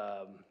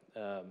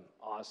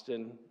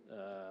 Austin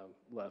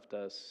left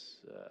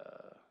us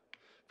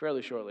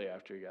fairly shortly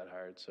after he got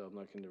hired, so I'm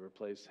looking to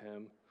replace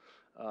him.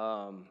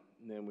 And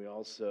then we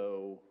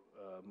also,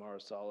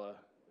 Maricela,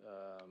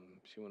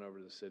 she went over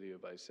to the city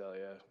of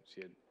Visalia.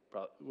 She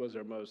was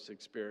our most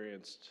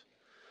experienced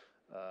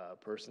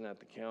person at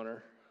the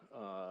counter.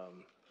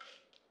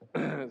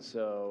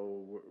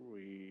 So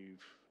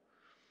we've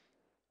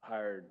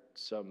hired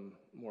some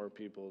more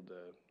people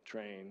to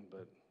train,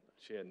 but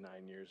she had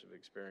 9 years of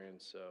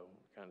experience, so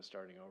kind of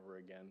starting over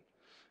again.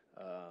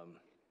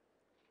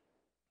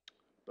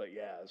 But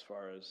yeah, as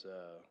far as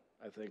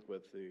I think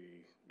with the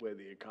way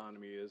the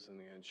economy is and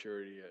the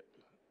unsurety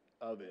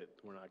of it,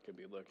 we're not going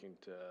to be looking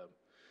to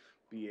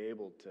be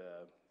able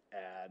to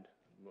add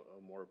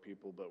more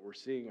people, but we're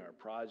seeing our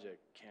project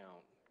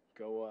count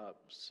go up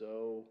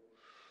so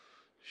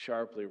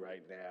sharply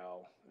right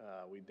now.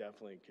 We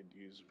definitely could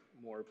use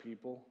more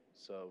people.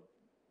 So,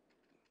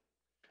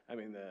 I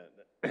mean,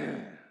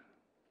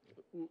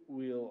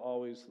 we'll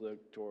always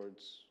look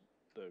towards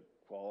the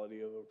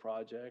quality of a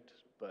project,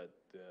 but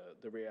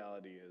the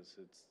reality is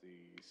it's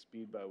the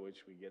speed by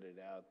which we get it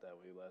out that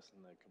we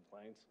lessen the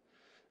complaints.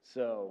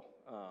 So,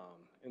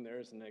 and there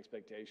is an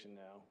expectation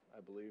now,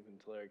 I believe, in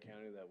Tulare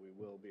County that we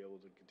will be able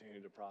to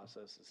continue to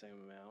process the same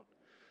amount.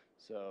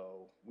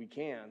 So we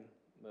can.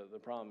 The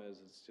problem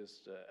is it's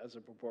just as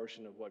a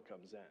proportion of what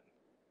comes in.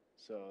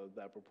 So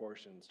that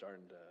proportion is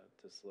starting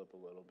to slip a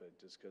little bit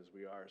just because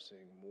we are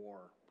seeing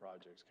more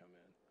projects come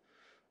in,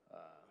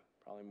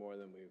 probably more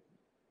than we've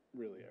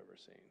really ever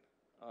seen.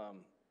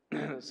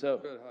 So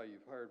Good how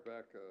you've hired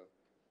back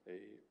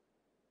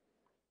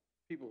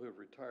people who have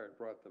retired,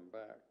 brought them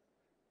back.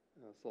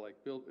 So like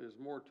there's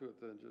more to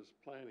it than just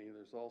planning.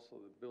 There's also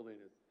the building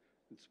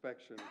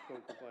inspection,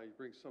 code compliance. You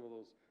bring some of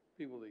those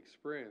people the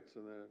experience,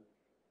 and then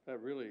that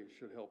really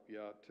should help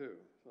you out too.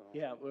 So.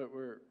 yeah,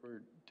 we're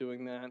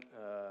doing that.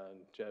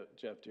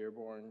 Jeff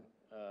Dearborn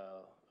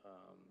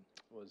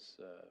was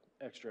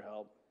extra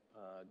help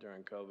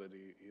during COVID.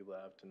 He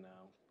left, and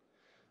now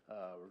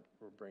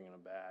we're bringing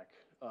him back.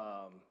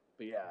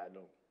 But yeah,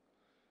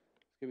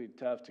 it's gonna be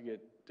tough to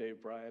get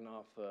Dave Bryan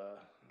off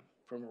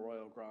from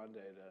Arroyo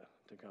Grande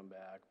to come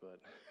back, but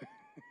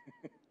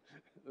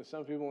there's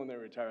some people when they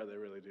retire, they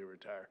really do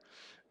retire,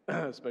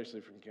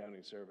 especially from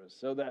county service.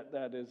 So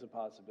that is a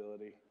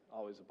possibility,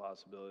 always a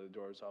possibility. The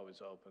door's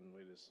always open.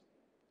 We just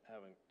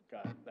haven't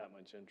got that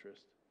much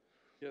interest.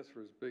 Yes,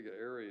 for as big an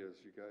area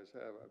as you guys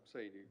have, I'm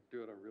saying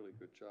you're doing a really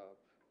good job.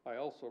 I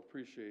also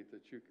appreciate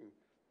that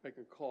I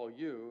can call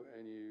you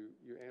and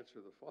you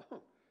answer the phone.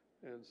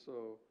 And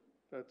so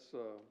that's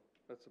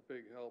a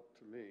big help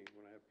to me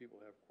when I have people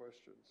have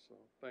questions. So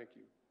thank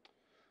you.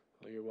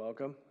 Well, you're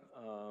welcome.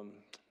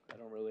 I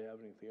don't really have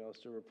anything else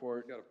to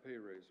report. We got a pay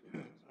raise with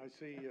this. I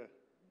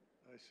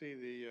see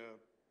the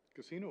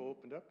casino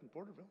opened up in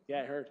Porterville.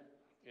 Yeah, I heard.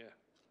 Yeah.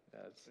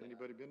 That's,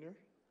 Anybody been there?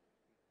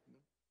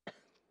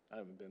 I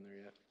haven't been there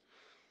yet.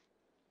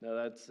 No,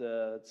 that's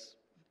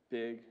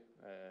big.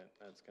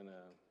 That's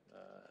gonna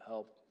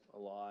help a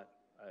lot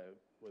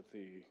with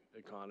the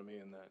economy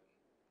in that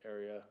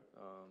area.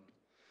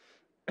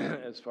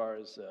 As far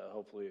as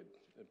hopefully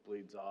it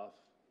bleeds off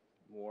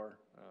more.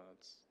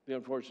 It's the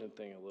unfortunate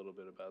thing a little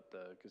bit about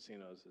the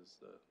casinos is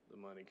the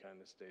money kind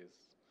of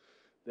stays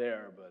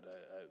there, but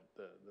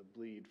the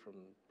bleed from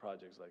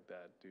projects like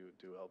that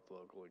do help the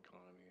local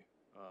economy.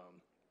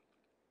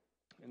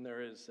 And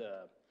there is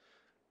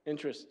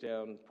interest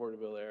down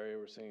Porterville area.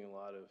 We're seeing a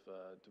lot of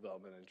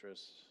development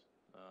interest.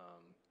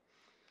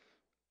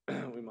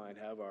 We might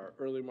have our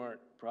Early Mart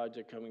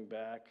project coming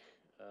back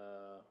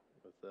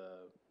with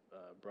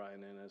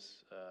Brian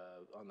Ennis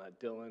on that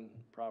Dillon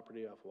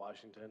property off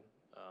Washington.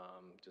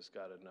 Just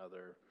got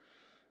another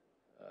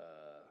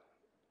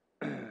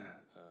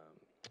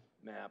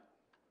map,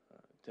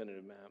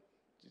 tentative map.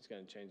 He's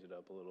going to change it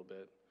up a little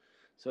bit.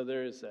 So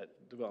there is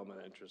that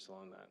development interest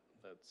along that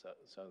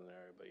southern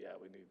area. But yeah,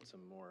 we need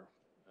some more,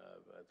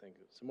 I think,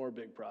 some more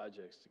big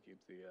projects to keep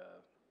the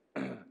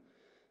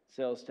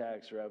sales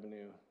tax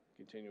revenue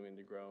continuing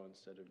to grow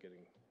instead of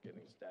getting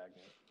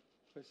stagnant.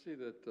 I see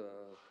that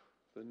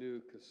the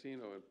new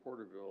casino in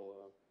Porterville,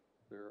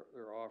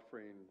 they're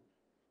offering,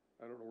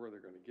 I don't know where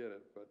they're going to get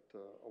it, but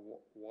a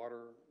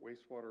water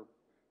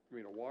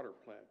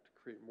plant to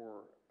create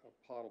more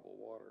potable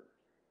water.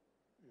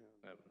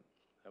 And Haven't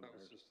that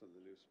was heard. just in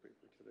the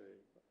newspaper today.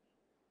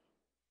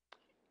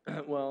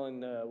 Well,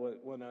 and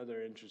one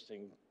other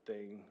interesting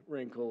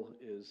wrinkle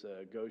is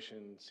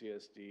Goshen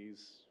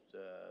CSD's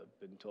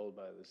been told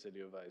by the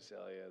city of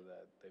Visalia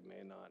that they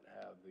may not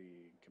have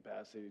the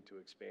capacity to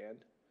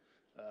expand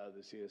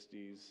the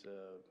CSD's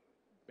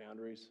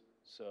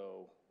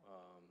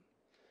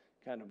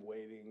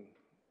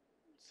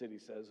city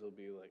says it'll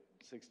be like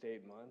 6 to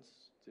 8 months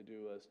to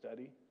do a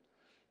study.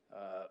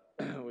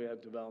 We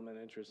have development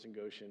interest in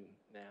Goshen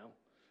now.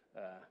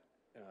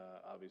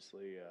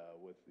 Obviously,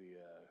 with the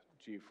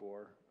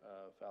G4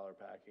 Fowler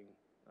Packing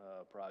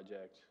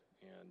project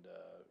and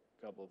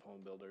a couple of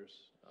home builders.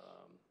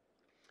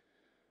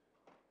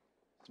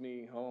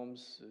 SME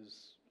Homes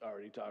is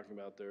already talking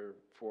about their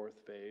 4th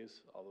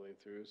phase all the way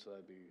through, so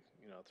that'd be,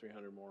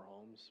 300 more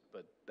homes,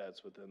 but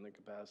that's within the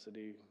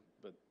capacity.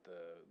 But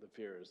the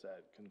fear is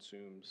that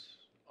consumes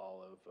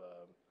all of,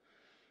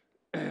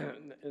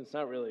 it's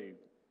not really,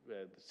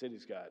 the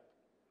city's got,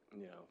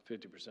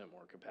 50%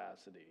 more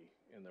capacity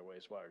in their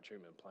wastewater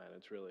treatment plant.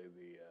 It's really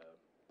the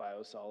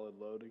biosolid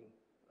loading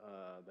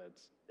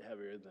that's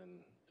heavier than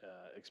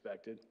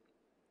expected.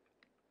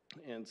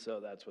 And so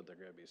that's what they're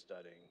going to be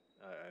studying.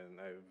 And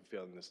I have a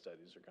feeling the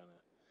studies are going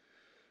to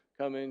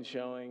come in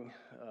showing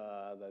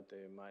that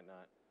they're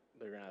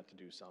going to have to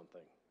do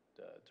something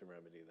to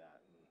remedy that.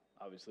 And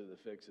obviously the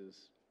fix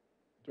is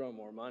throw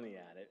more money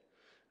at it.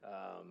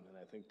 And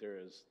I think there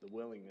is the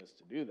willingness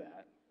to do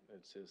that.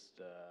 It's just,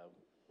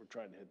 we're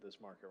trying to hit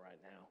this market right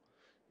now,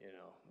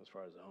 as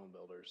far as the home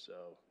builders.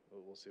 So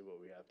we'll see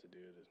what we have to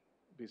do to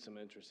be some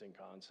interesting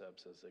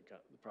concepts as the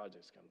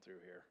projects come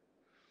through here.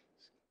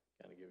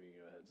 Kind of giving you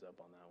a heads up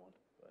on that one,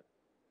 but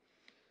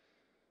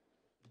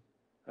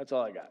that's all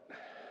I got.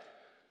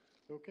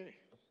 Okay.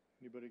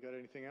 Anybody got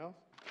anything else?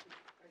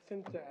 I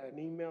sent an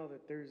email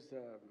that there's,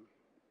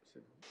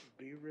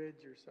 Bee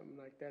Ridge or something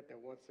like that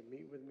wants to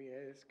meet with me.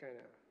 It's kind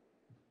of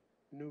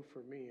new for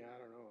me. I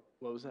don't know.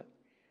 What was that?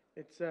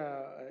 It's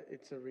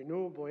a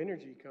renewable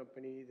energy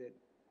company that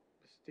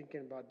is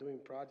thinking about doing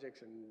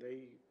projects, and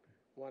they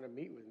want to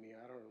meet with me.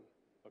 I don't know.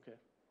 Okay.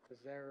 Is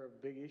there a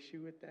big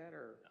issue with that,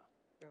 or?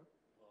 No.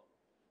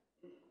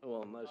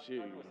 Well, unless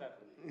you.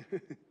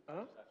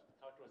 Huh?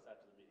 Talk to us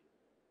after the meeting.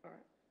 All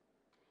right.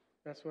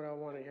 That's what I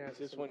want to have. It's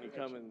just when you're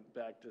coming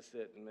back to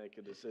sit and make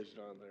a decision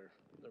on their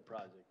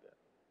project then.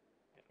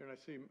 And I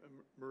see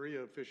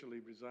Maria officially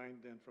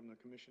resigned then from the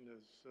commission.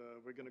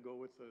 We're going to go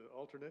with the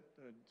alternate,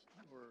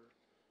 or?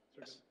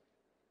 Yes.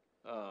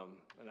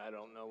 And I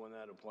don't know when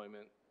that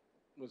appointment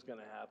was going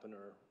to happen,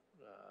 or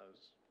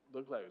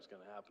looked like it was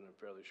going to happen in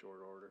fairly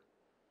short order.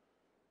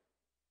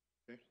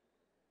 Okay.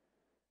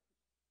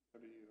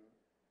 How do you?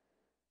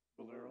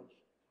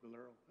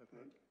 Valero, I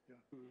think, yeah.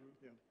 Mhm.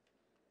 Yeah.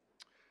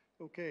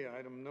 Okay,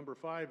 item number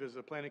 5 is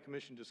the planning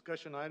commission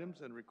discussion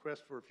items and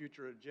request for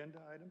future agenda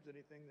items.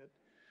 Anything that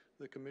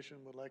the commission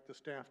would like the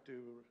staff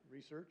to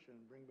research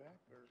and bring back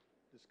or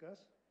discuss?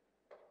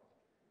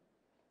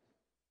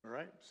 All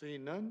right,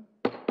 seeing none,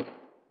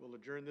 we'll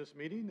adjourn this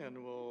meeting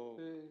and we'll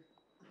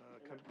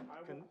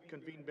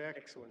convene back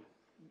Next one.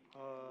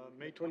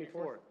 May 24th.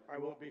 24th. I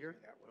You won't be be here?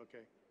 that one.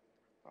 Okay.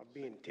 I'll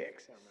be in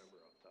Texas.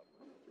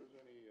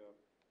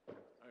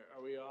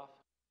 Are we off?